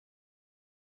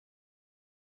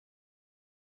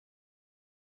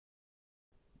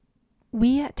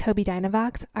We at Tobii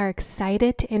Dynavox are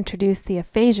excited to introduce the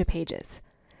Aphasia Pages.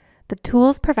 The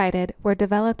tools provided were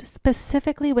developed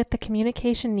specifically with the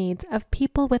communication needs of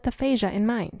people with aphasia in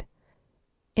mind.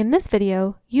 In this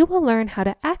video, you will learn how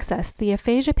to access the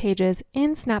Aphasia Pages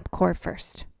in SnapCore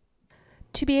first.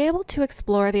 To be able to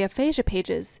explore the Aphasia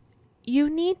Pages, you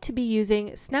need to be using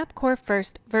SnapCore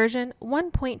First version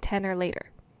 1.10 or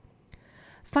later.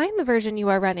 Find the version you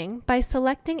are running by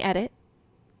selecting Edit,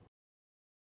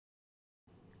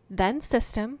 then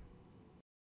System,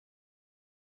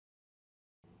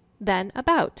 then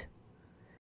About.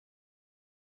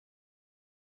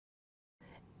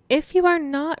 If you are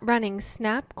not running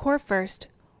SnapCore First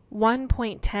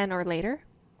 1.10 or later,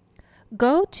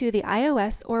 go to the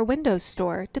iOS or Windows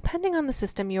Store depending on the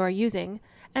system you are using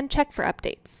and check for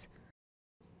updates.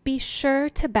 Be sure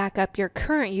to back up your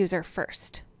current user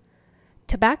first.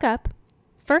 To back up,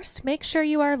 first make sure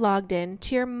you are logged in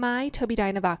to your My Tobii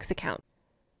Dynavox account.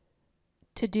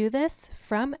 To do this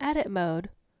from Edit mode,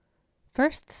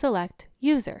 first select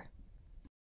User.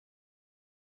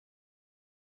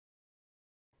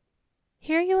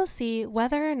 Here you will see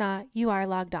whether or not you are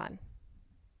logged on.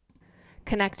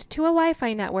 Connect to a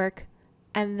Wi-Fi network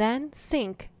and then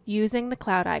sync using the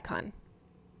cloud icon.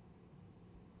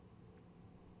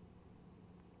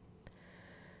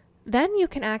 Then you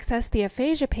can access the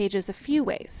Aphasia Pages a few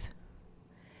ways.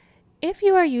 If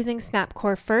you are using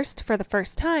SnapCore First for the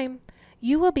first time,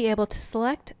 you will be able to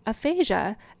select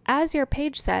Aphasia as your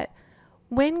page set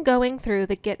when going through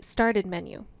the Get Started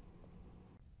menu.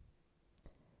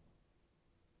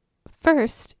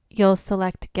 First, you'll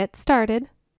select Get Started,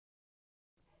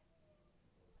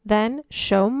 then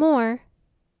Show More,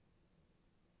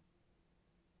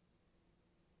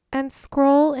 and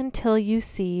scroll until you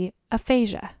see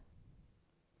Aphasia.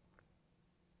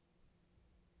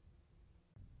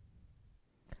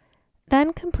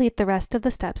 Then complete the rest of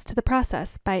the steps to the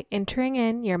process by entering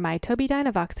in your My Tobii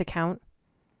Dynavox account,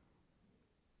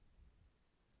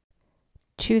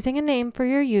 choosing a name for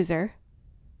your user,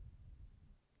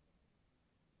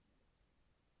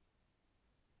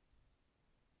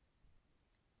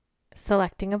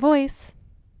 selecting a voice,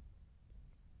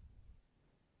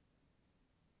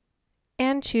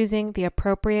 and choosing the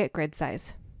appropriate grid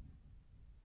size.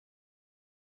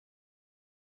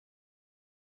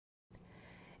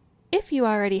 If you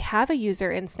already have a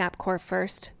user in SnapCore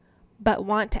First, but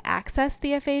want to access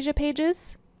the Aphasia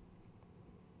Pages,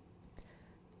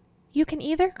 you can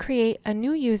either create a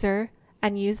new user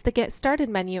and use the Get Started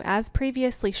menu as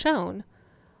previously shown,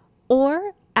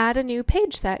 or add a new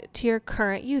page set to your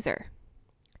current user.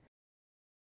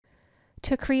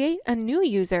 To create a new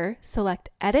user, select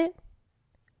Edit,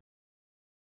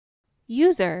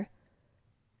 User,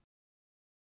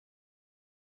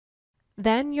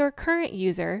 then your current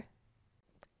user,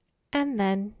 and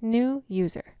then New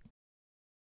User.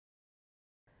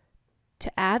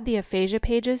 To add the Aphasia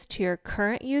Pages to your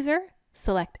current user,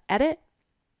 select Edit,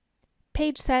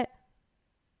 Page Set,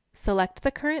 select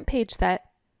the current page set,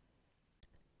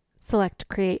 select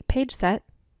Create Page Set,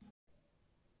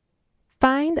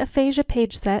 find Aphasia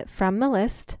Page Set from the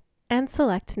list, and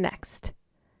select Next.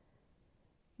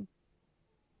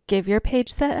 Give your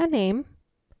page set a name,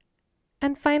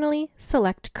 and finally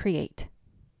select Create.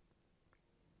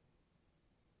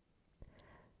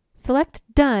 Select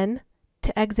Done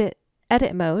to exit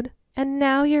Edit mode, and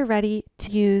now you're ready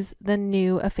to use the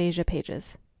new Aphasia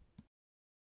Pages.